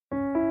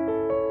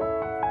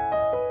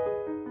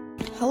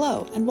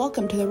Hello, and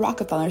welcome to the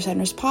Rockefeller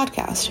Center's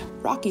podcast,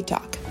 Rocky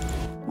Talk.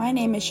 My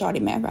name is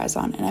Shadi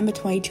Mehrazan, and I'm a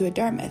 22 at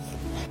Dartmouth.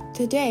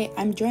 Today,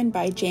 I'm joined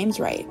by James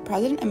Wright,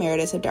 President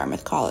Emeritus of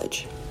Dartmouth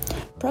College.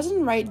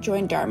 President Wright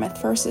joined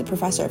Dartmouth first as a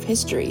professor of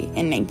history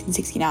in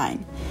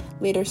 1969,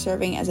 later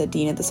serving as a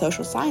dean of the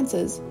social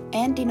sciences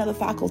and dean of the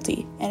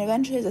faculty, and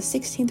eventually as the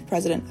 16th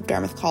president of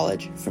Dartmouth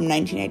College from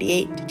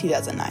 1998 to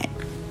 2009.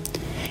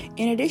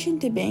 In addition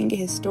to being a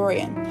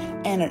historian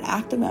and an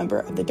active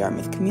member of the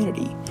Dartmouth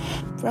community,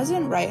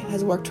 President Wright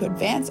has worked to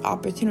advance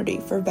opportunity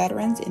for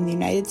veterans in the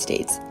United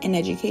States in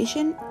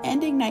education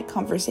and ignite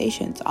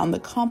conversations on the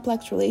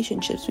complex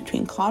relationships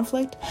between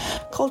conflict,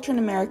 culture in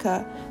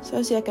America,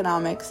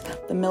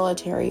 socioeconomics, the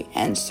military,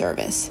 and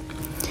service.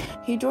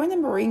 He joined the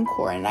Marine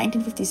Corps in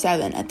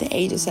 1957 at the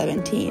age of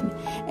 17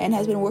 and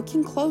has been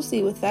working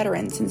closely with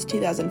veterans since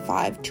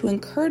 2005 to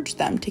encourage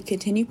them to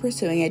continue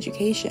pursuing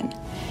education.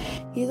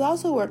 He has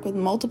also worked with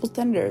multiple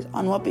senators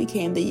on what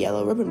became the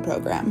Yellow Ribbon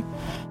Program,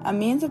 a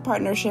means of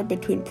partnership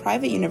between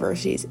private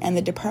universities and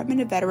the Department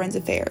of Veterans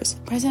Affairs.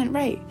 President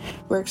Wright,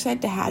 we're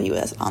excited to have you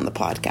with us on the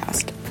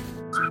podcast.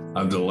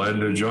 I'm delighted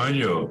to join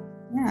you.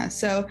 Yeah,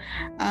 so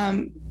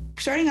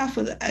starting off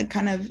with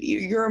kind of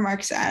your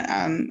remarks at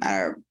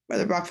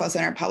the Rockefeller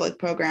Center Public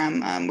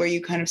Program, where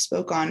you kind of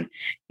spoke on,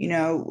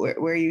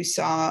 where you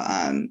saw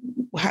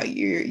how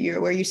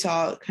where you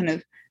saw kind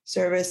of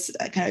service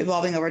kind of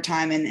evolving over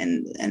time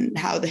and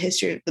how the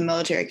history of the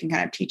military can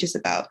kind of teach us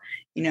about,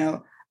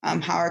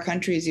 how our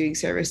country is doing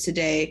service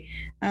today.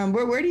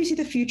 Where do you see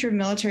the future of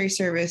military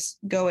service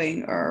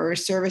going, or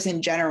service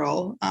in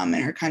general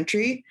in our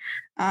country?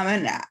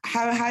 And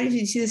how do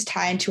you see this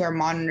tie into our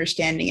modern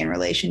understanding and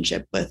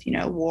relationship with,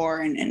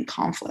 war and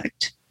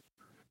conflict?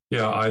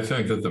 Yeah, I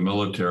think that the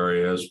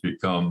military has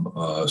become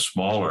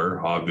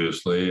smaller,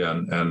 obviously,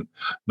 and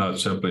not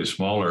simply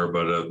smaller,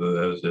 but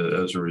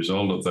as a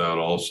result of that,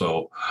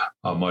 also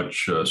a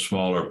much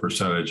smaller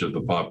percentage of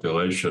the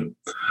population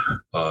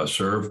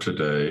served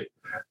today.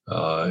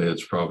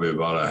 It's probably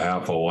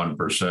about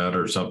 0.5%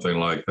 or something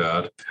like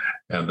that.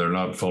 And they're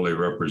not fully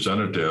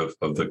representative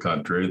of the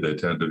country. They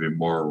tend to be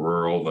more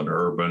rural than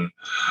urban.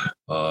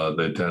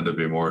 They tend to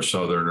be more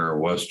southern or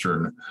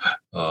western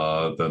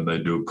than they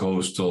do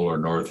coastal or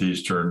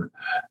northeastern.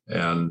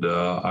 And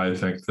I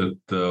think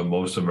that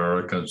most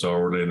Americans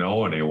already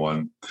know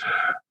anyone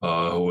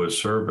who is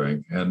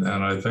serving. And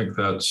I think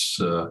that's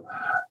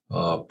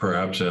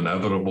perhaps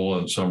inevitable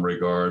in some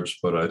regards,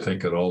 but I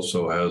think it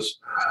also has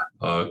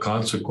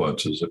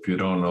consequences. If you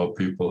don't know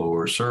people who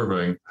are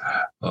serving,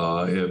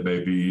 it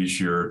may be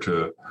easier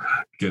to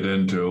get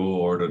into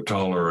or to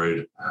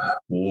tolerate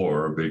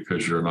war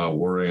because you're not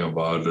worrying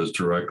about it as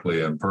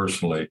directly and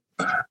personally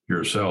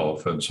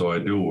yourself. And so I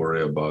do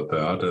worry about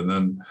that. And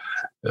then,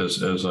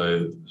 as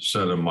I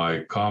said in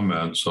my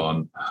comments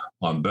on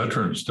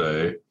Veterans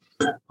Day,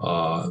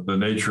 the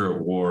nature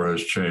of war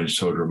has changed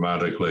so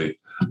dramatically,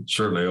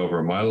 certainly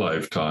over my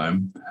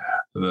lifetime,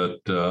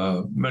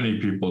 that many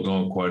people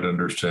don't quite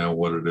understand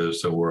what it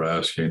is that we're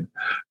asking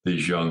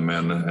these young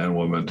men and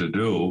women to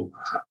do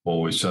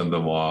when we send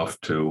them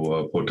off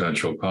to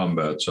potential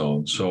combat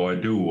zones. So I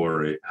do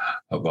worry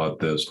about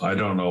this. I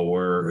don't know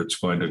where it's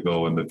going to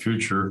go in the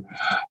future.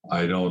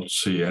 I don't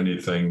see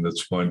anything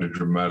that's going to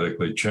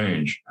dramatically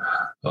change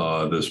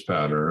this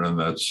pattern, and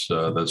that's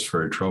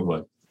very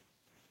troubling.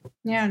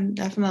 Yeah,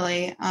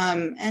 definitely.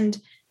 And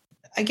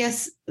I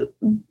guess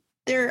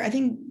I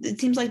think it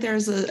seems like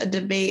there's a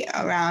debate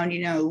around,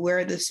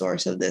 where the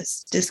source of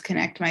this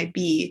disconnect might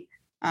be.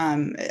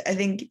 I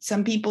think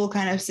some people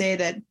kind of say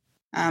that,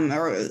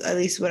 or at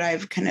least what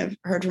I've kind of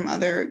heard from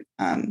other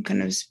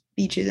kind of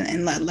speeches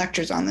and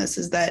lectures on this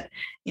is that,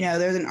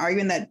 there's an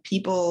argument that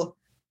people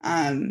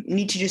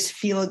need to just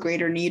feel a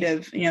greater need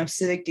of,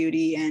 civic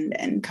duty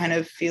and kind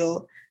of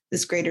feel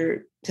this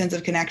greater sense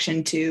of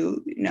connection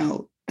to,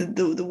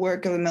 the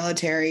work of the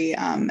military,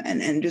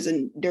 and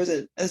there's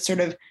a sort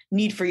of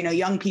need for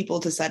young people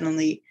to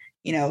suddenly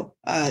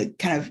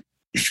kind of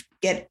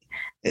get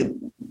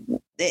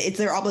it's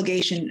their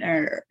obligation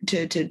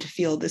to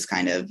feel this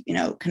kind of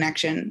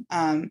connection.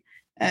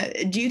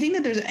 Do you think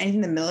that there's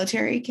anything the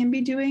military can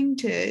be doing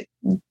to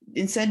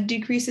instead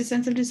decrease the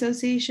sense of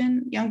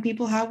dissociation young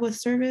people have with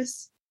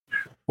service?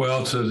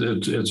 Well,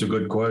 it's a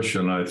good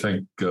question. I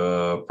think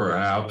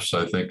perhaps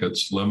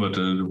it's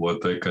limited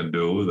what they can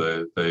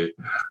do.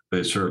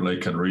 They certainly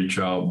can reach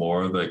out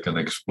more. They can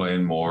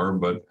explain more.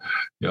 But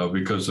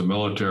because the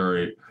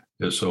military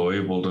is so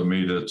able to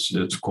meet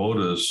its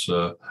quotas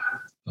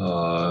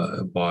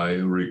by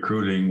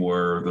recruiting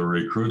where the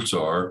recruits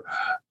are,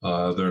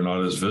 they're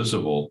not as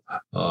visible.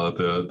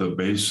 The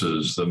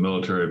bases, the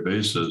military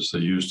bases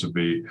that used to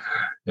be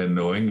in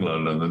New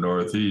England and the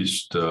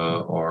Northeast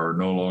are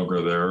no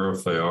longer there.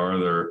 If they are,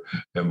 they're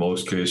in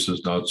most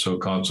cases not so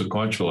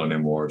consequential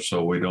anymore.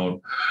 So we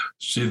don't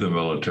see the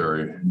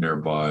military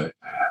nearby.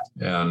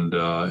 And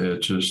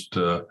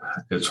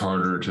it's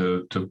harder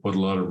to put a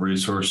lot of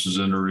resources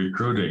into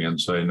recruiting in,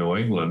 say, New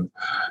England,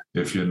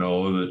 if you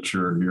know that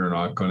you're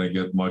not going to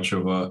get much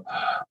of a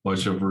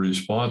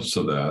response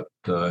to that.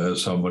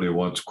 As somebody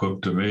once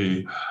quipped to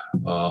me,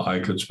 I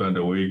could spend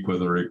a week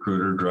with a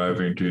recruiter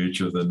driving to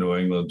each of the New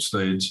England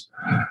states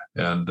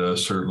and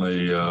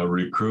certainly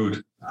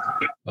recruit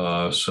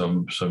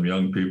some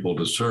young people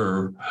to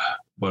serve,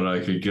 but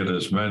I could get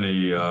as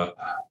many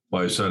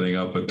by setting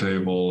up a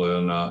table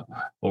in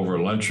over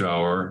lunch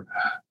hour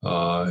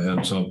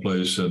in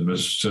someplace in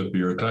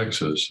Mississippi or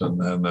Texas,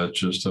 and that's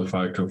just a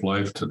fact of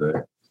life today.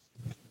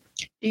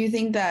 Do you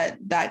think that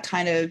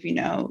kind of,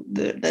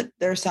 that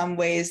there are some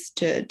ways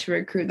to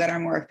recruit that are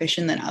more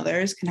efficient than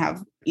others can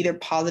have either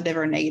positive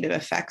or negative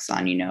effects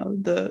on,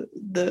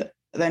 the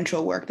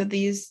eventual work that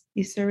these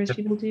service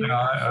people do?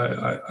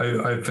 Yeah,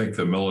 I think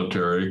the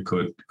military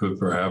could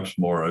perhaps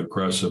more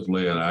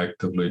aggressively and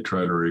actively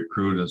try to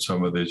recruit in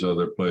some of these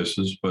other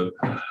places, but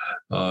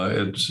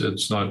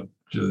it's not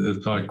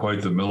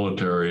quite the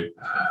military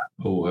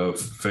who have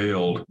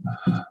failed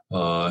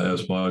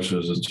as much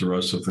as it's the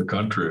rest of the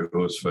country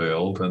who has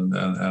failed. And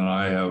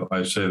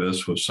I say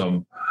this with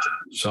some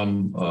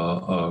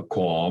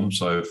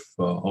qualms. I've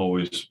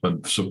always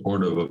been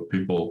supportive of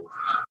people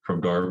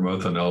from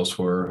Dartmouth and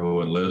elsewhere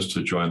who enlist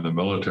to join the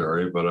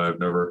military, but I've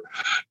never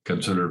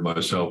considered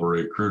myself a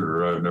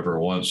recruiter. I've never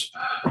once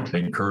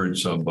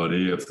encouraged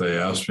somebody. If they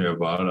ask me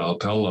about it, I'll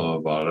tell them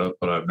about it,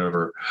 but I've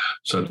never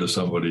said to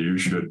somebody, you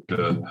should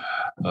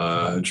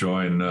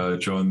join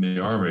the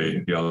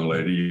Army, young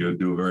lady. You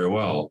do very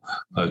well.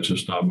 That's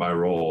just not my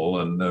role,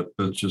 and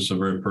it's just a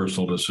very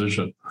personal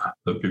decision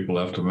that people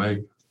have to make.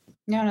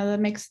 No,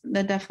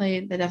 that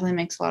definitely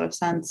makes a lot of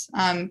sense.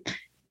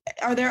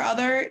 Are there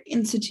other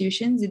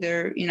institutions,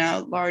 either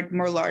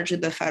more largely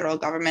the federal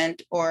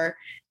government or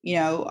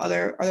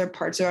other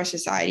parts of our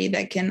society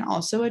that can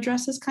also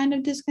address this kind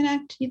of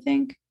disconnect, you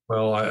think?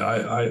 Well,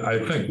 I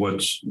think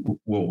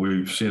what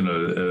we've seen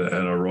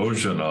an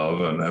erosion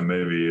of, and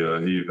maybe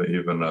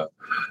even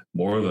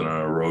more than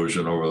an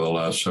erosion over the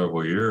last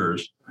several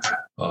years,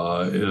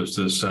 is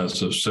this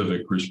sense of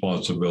civic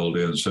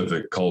responsibility and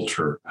civic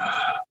culture,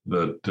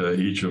 that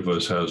each of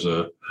us has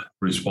a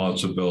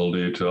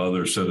responsibility to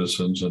other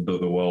citizens and to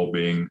the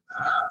well-being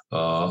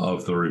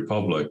of the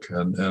republic.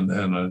 And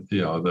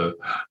the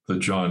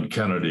John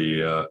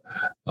Kennedy,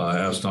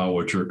 ask not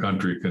what your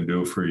country can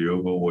do for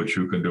you, but what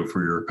you can do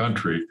for your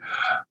country.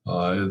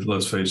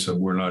 Let's face it,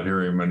 we're not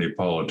hearing many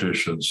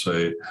politicians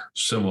say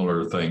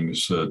similar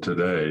things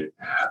today.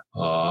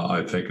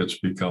 I think it's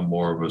become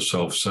more of a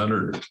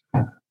self-centered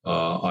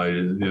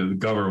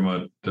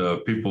government.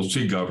 People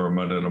see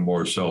government in a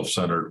more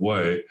self-centered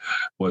way.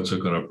 What's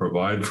it going to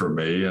provide for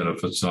me? And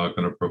if it's not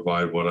going to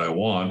provide what I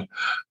want,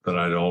 then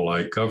I don't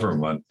like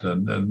government.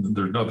 And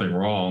there's nothing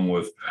wrong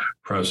with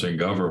pressing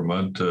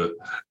government to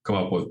come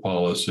up with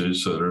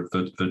policies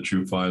that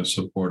you find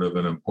supportive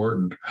and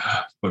important.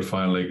 But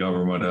finally,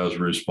 government has a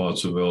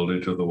responsibility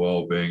to the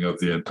well-being of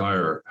the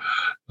entire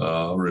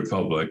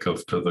republic,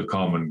 to the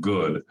common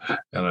good.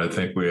 And I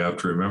think we have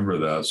to remember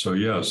that. So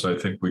yes, I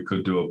think we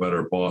could do a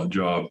better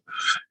job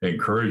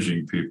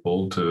encouraging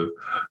people to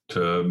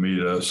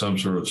meet some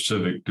sort of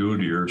civic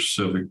duty or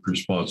civic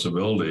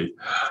responsibility.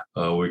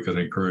 We could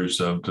encourage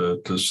them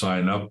to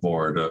sign up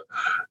more, to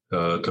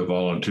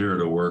volunteer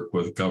to work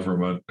with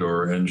government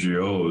or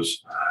NGOs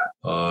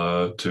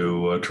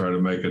to try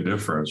to make a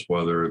difference,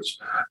 whether it's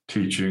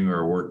teaching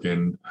or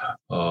working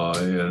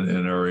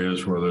in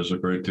areas where there's a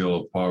great deal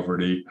of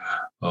poverty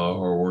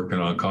or working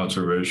on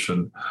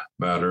conservation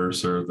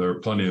matters. There are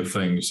plenty of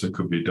things that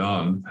could be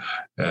done,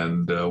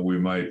 and we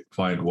might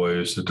find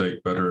ways to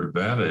take better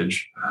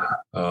advantage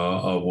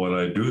of what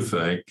I do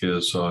think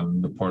is,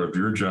 on the part of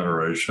your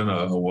generation,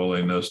 a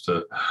willingness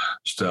to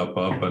step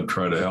up and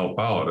try to help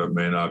out. It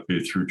may not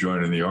be through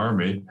joining the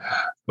Army,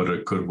 but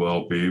it could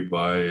well be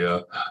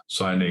by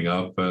signing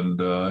up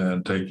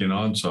and taking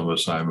on some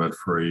assignment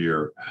for a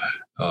year.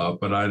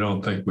 But I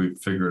don't think we've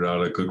figured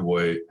out a good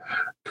way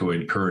to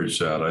encourage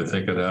that. I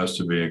think it has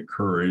to be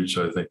encouraged.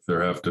 I think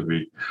there have to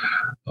be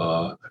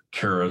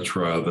carrots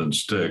rather than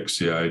sticks.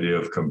 The idea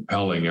of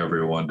compelling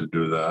everyone to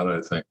do that,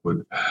 I think,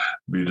 would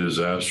be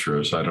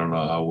disastrous. I don't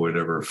know how we'd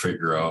ever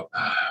figure out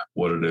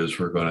what it is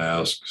we're going to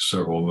ask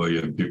several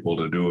million people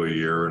to do a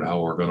year and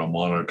how we're going to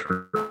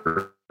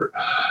monitor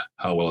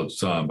how well it's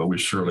done. But we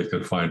surely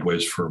could find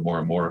ways for more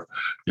and more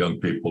young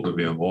people to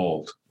be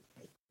involved.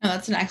 No,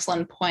 that's an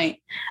excellent point.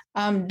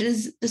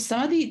 Does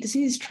some of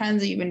these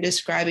trends that you've been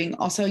describing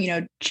also,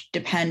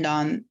 depend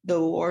on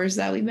the wars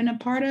that we've been a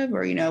part of,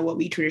 or, what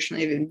we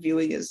traditionally have been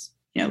viewing as,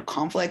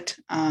 conflict,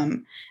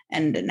 and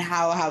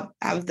how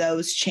have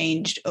those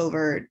changed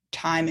over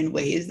time in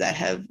ways that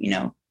have,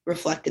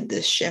 reflected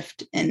this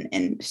shift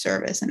in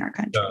service in our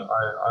country?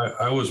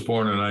 I was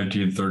born in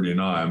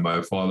 1939.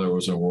 My father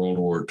was in World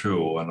War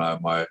II, and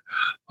I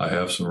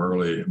have some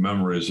early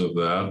memories of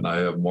that, and I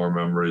have more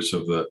memories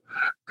of the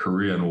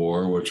Korean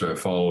War, which I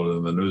followed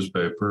in the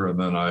newspaper. And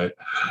then I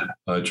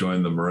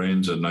joined the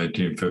Marines in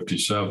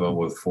 1957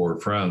 with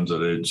 4 friends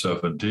at age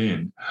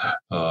 17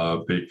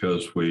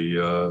 because we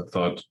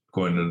thought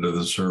going into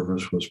the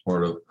service was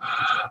part of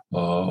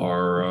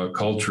our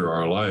culture,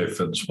 our life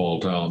in small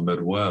town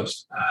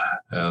Midwest.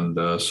 And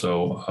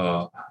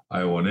so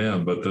I went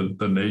in, but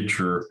the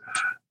nature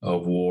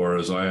of war,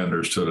 as I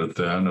understood it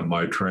then, and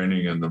my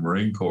training in the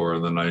Marine Corps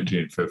in the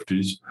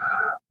 1950s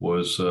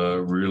was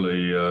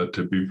really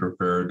to be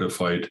prepared to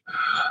fight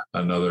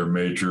another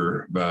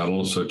major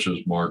battle, such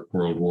as marked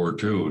World War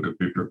II, to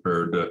be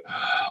prepared to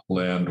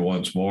land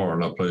once more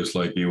in a place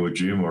like Iwo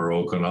Jima or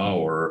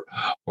Okinawa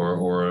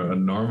or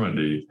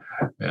Normandy.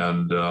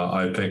 And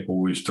I think what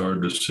we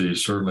started to see,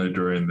 certainly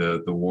during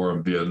the war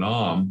in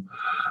Vietnam,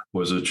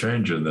 was a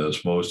change in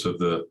this. Most of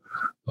the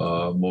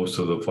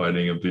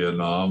fighting in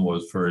Vietnam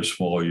was very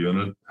small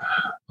unit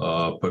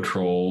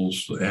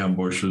patrols,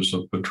 ambushes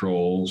of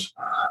patrols,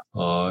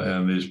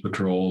 and these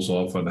patrols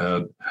often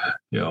had,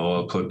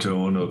 a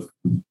platoon of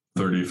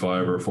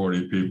 35 or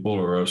 40 people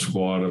or a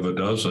squad of a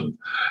dozen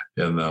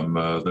in them.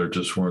 There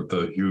just weren't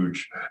the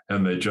huge,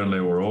 and they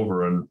generally were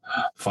over in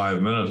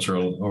 5 minutes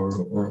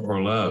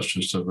or less,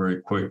 just a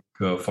very quick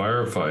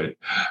firefight,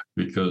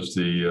 because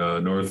the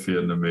North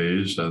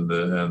Vietnamese and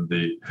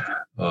the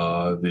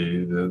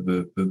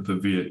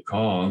Viet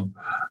Cong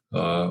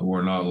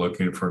were not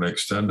looking for an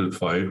extended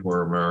fight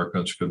where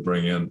Americans could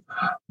bring in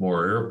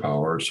more air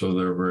power. So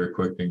they're very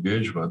quick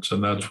engagements,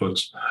 and that's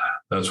what's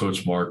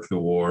marked the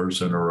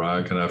wars in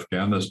Iraq and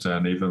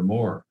Afghanistan even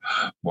more.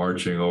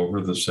 Marching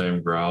over the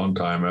same ground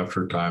time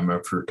after time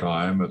after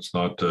time. It's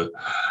not to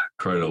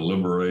try to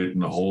liberate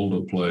and hold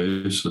a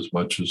place as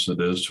much as it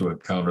is to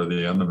encounter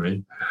the enemy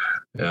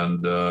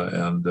and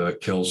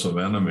kill some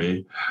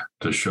enemy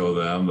to show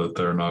them that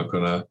they're not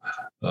going to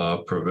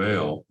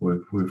prevail.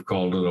 We've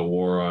called it a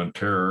war on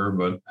terror,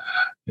 but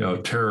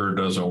terror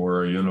doesn't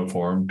wear a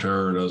uniform.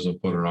 Terror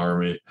doesn't put an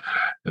army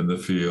in the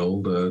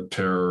field.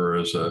 Terror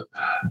is a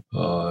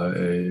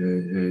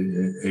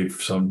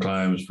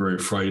sometimes very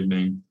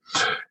frightening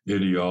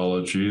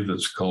ideology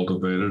that's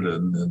cultivated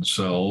in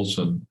cells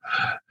and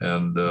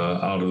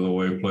out of the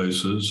way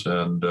places,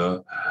 and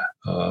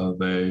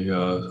they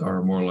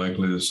are more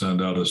likely to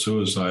send out a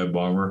suicide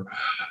bomber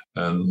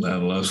and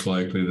less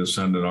likely to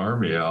send an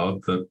army out.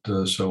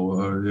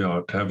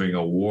 Having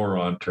a war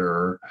on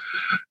terror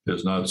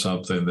is not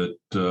something that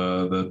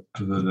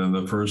in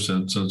the first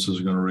instance is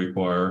going to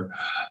require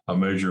a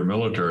major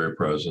military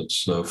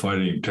presence.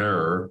 Fighting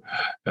terror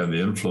and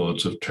the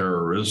influence of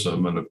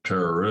terrorism and of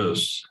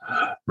terrorists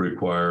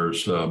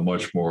requires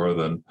much more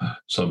than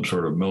some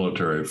sort of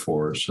military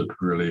force. It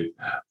really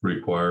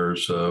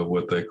requires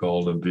what they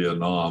called in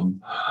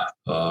Vietnam,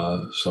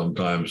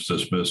 sometimes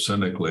dismissed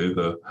cynically,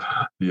 the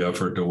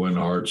effort to win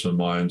hearts and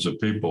minds of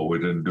people. We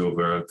didn't do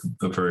a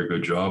very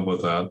good job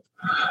with that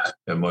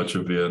in much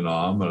of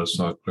Vietnam, and it's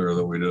not clear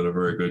that we did a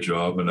very good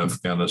job in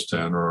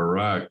Afghanistan or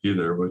Iraq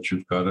either. But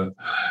you've got to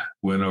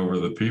win over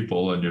the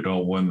people, and you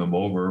don't win them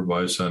over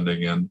by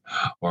sending in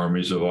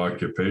armies of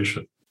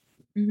occupation.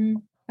 Mm-hmm.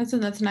 That's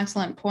an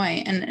excellent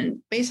point. And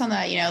based on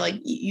that,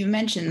 like you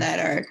mentioned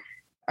that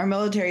our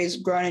military has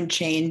grown and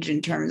changed in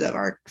terms of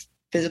our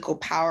physical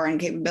power and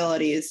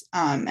capabilities.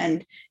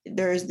 And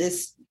there's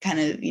this kind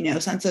of,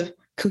 sense of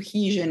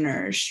cohesion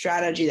or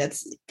strategy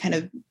that's kind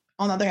of,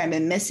 on the other hand,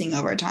 been missing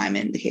over time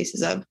in the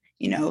cases of,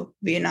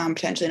 Vietnam,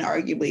 potentially in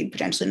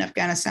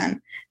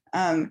Afghanistan.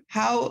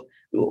 How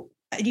do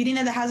you think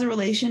that has a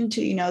relation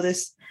to,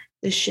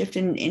 this shift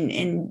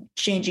in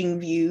changing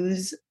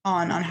views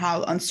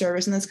on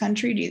service in this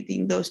country? Do you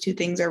think those two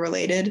things are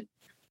related?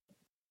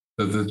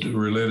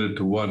 Related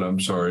to what? I'm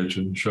sorry,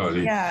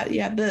 Shadi. Yeah.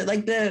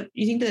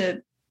 You think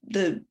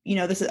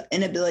this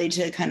inability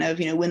to kind of,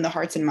 win the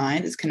hearts and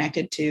minds is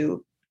connected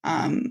to,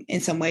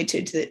 in some way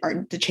to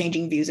the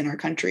changing views in our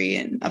country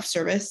and of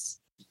service?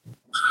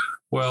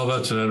 Well,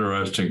 that's an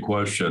interesting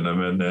question. I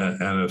mean,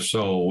 and if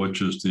so,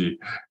 which is the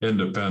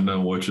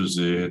independent, which is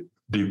the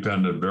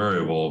dependent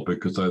variable?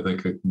 Because I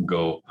think it can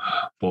go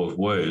both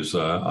ways.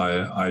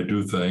 I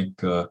do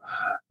think,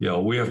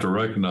 we have to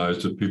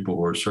recognize that people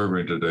who are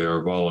serving today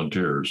are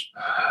volunteers.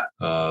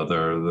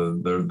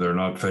 They're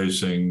not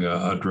facing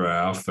a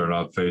draft. They're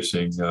not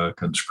facing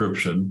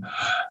conscription.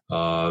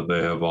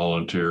 They have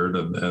volunteered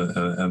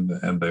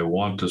and they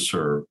want to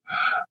serve.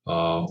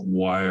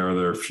 Why are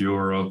there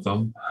fewer of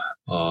them?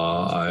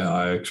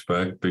 I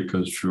expect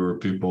because fewer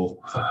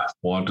people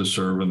want to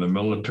serve in the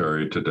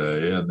military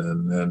today,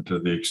 and to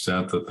the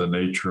extent that the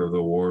nature of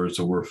the wars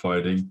that we're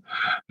fighting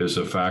is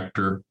a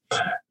factor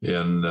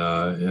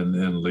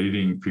in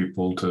leading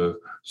people to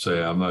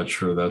say, I'm not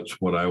sure that's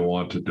what I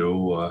want to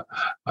do.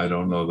 I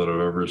don't know that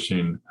I've ever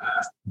seen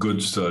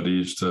good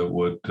studies that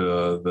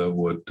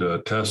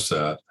would test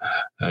that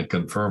and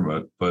confirm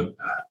it. But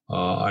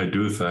I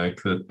do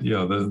think that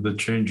the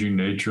changing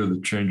nature,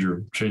 the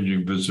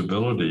changing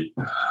visibility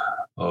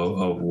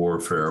of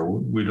warfare.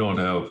 We don't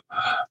have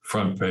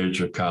front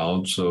page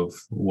accounts of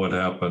what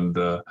happened,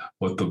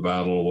 what the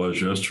battle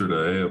was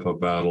yesterday, if a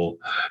battle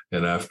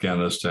in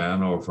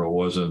Afghanistan or if it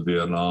was in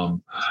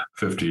Vietnam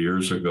 50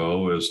 years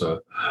ago is a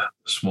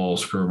small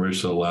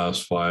skirmish that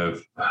lasts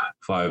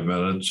five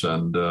minutes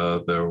and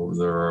there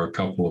are a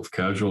couple of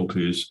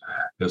casualties.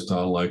 It's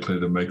not likely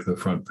to make the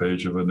front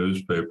page of a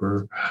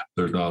newspaper.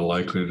 There's not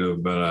likely to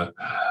have been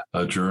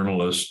a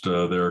journalist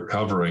there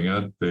covering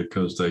it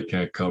because they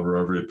can't cover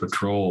every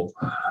patrol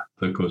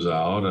that goes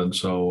out. And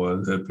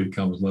so it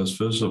becomes less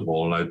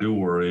visible. And I do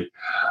worry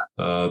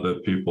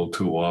that people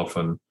too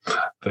often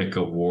think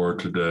of war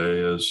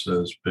today as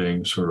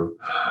being sort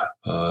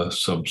of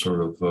some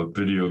sort of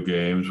video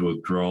games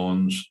with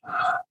drones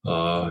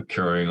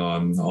carrying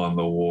on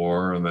the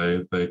war.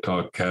 And they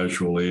talk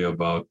casually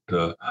about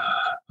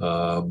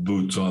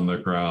boots on the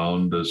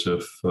ground as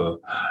if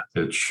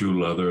it's shoe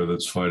leather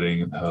that's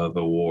fighting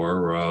the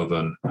war rather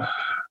than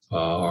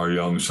our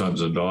young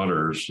sons and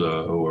daughters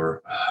who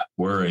are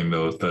wearing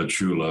that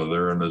shoe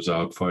leather and is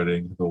out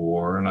fighting the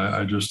war. And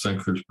I just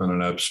think there's been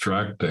an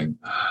abstracting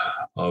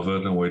of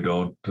it, and we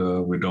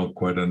don't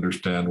quite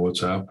understand what's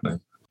happening.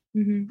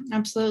 Mm-hmm.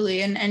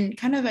 Absolutely. And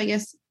kind of, I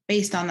guess,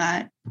 based on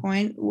that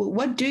point,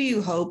 what do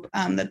you hope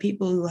that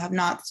people who have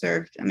not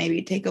served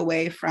maybe take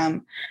away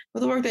from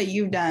the work that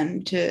you've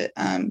done to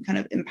kind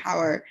of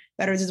empower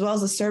veterans, as well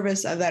as the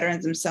service of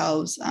veterans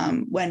themselves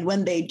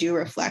when they do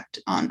reflect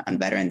on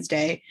Veterans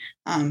Day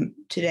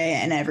today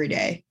and every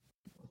day?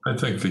 I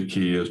think the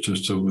key is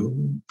just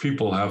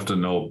people have to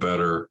know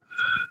better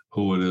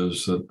who it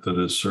is that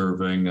is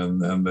serving,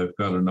 and they've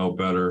got to know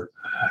better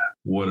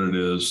what it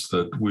is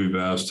that we've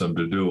asked them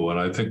to do. And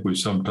I think we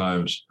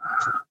sometimes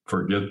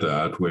forget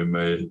that. We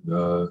may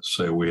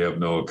say we have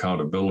no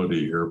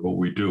accountability here, but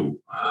we do.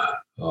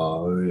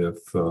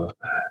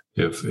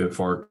 If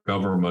our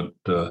government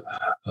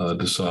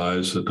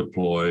decides to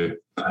deploy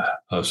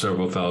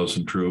several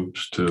thousand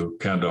troops to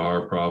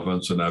Kandahar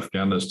province in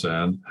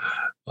Afghanistan,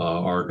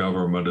 our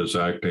government is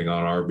acting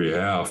on our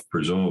behalf,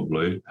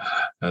 presumably,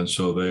 and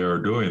so they are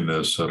doing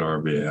this at our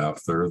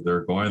behalf.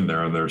 They're going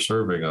there and they're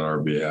serving on our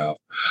behalf,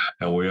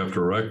 and we have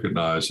to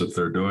recognize that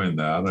they're doing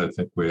that. I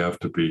think we have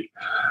to be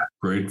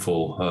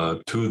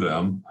grateful to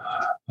them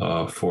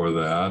for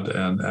that,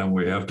 and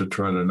we have to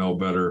try to know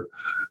better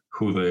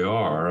who they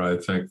are. I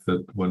think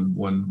that when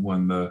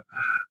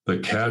the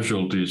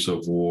casualties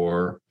of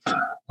war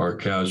are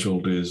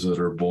casualties that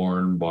are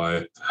borne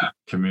by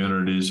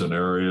communities and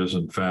areas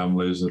and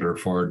families that are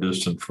far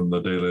distant from the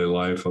daily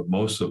life of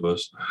most of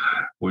us,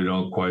 we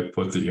don't quite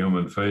put the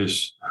human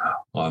face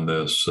on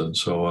this. And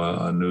so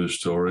a news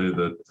story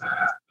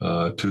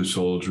that 2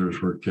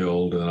 soldiers were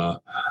killed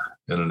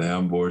in an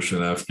ambush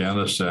in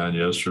Afghanistan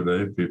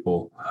yesterday,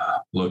 people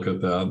look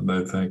at that and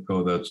they think,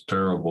 oh, that's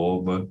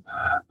terrible, but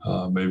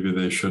maybe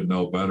they should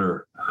know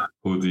better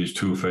who these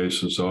 2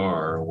 faces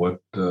are, what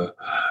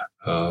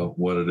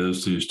it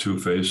is, these 2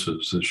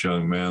 faces, this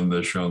young man,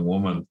 this young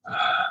woman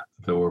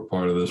that were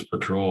part of this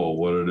patrol,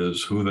 what it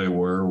is, who they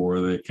were,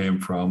 where they came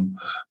from,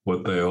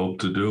 what they hope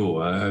to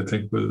do. I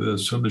think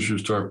as soon as you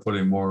start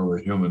putting more of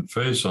a human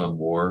face on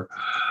war,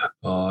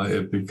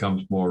 it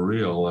becomes more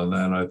real.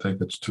 And I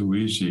think it's too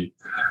easy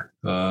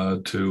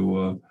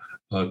to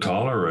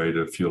tolerate,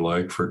 if you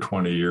like, for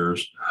 20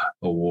 years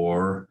a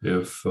war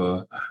if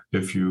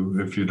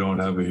you don't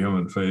have a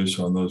human face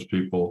on those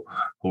people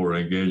who are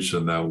engaged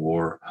in that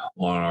war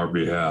on our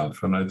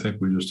behalf. And I think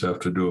we just have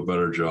to do a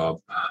better job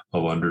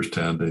of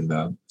understanding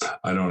that.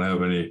 I don't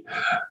have any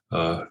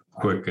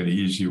quick and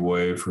easy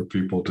way for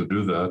people to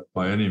do that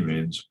by any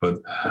means,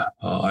 but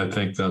I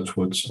think that's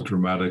what's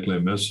dramatically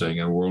missing.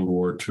 In World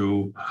War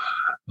II,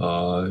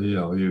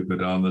 you go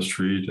down the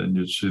street and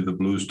you'd see the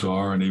Blue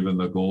Star and even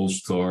the Gold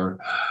Star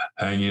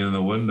hanging in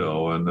the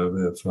window. And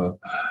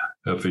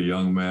if a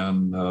young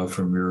man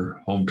from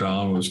your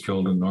hometown was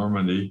killed in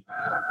Normandy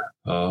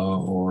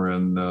or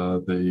in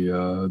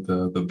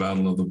the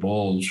Battle of the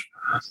Bulge,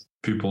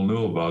 people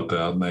knew about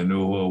that and they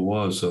knew who it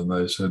was. And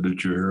they said,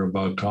 did you hear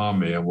about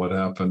Tommy and what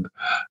happened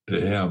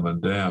to him?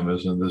 And damn,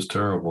 isn't this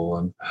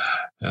terrible?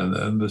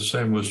 And the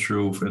same was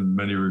true in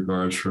many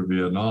regards for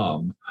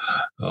Vietnam.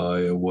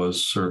 It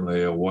was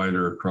certainly a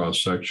wider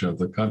cross-section of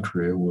the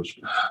country. It was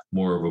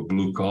more of a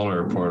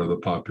blue-collar part of the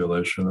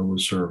population that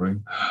was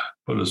serving,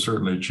 but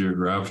certainly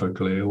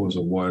geographically, it was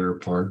a wider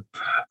part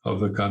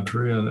of the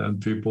country,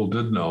 and people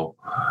did know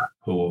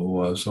who it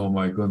was. Oh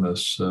my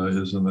goodness,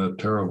 isn't that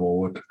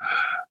terrible?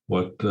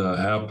 What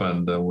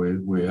happened? And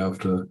we have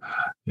to,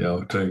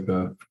 take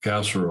a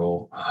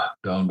casserole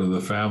down to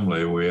the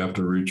family. We have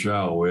to reach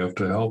out. We have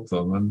to help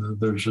them. And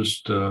there's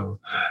just,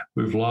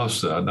 we've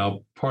lost that.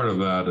 Now, part of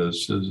that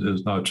is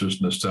not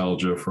just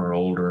nostalgia for an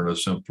older and a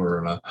simpler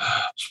and a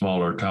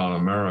smaller town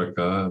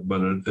America,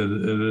 but it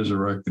is a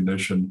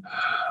recognition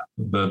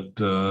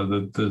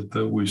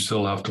that we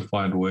still have to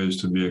find ways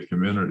to be a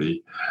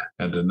community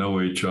and to know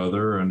each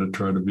other and to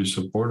try to be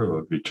supportive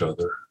of each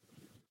other.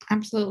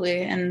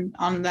 Absolutely. And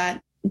on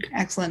that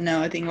excellent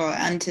note, I think we'll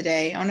end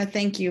today. I want to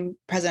thank you,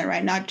 President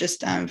Wright, not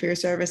just for your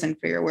service and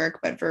for your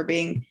work, but for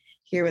being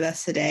here with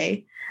us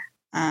today.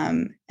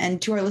 And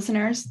to our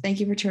listeners, thank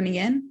you for tuning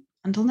in.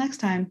 Until next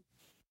time.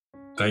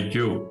 Thank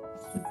you.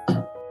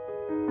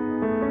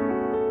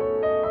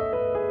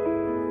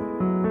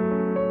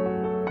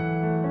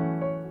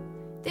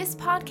 This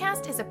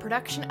podcast is a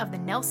production of the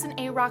Nelson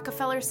A.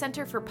 Rockefeller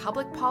Center for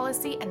Public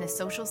Policy and the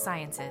Social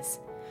Sciences.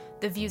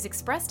 The views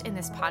expressed in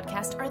this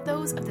podcast are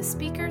those of the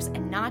speakers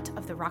and not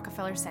of the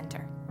Rockefeller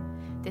Center.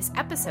 This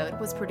episode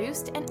was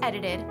produced and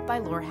edited by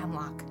Laura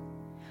Hemlock.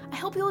 I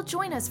hope you will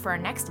join us for our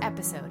next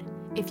episode.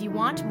 If you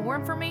want more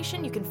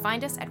information, you can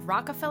find us at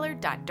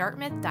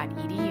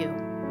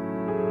rockefeller.dartmouth.edu.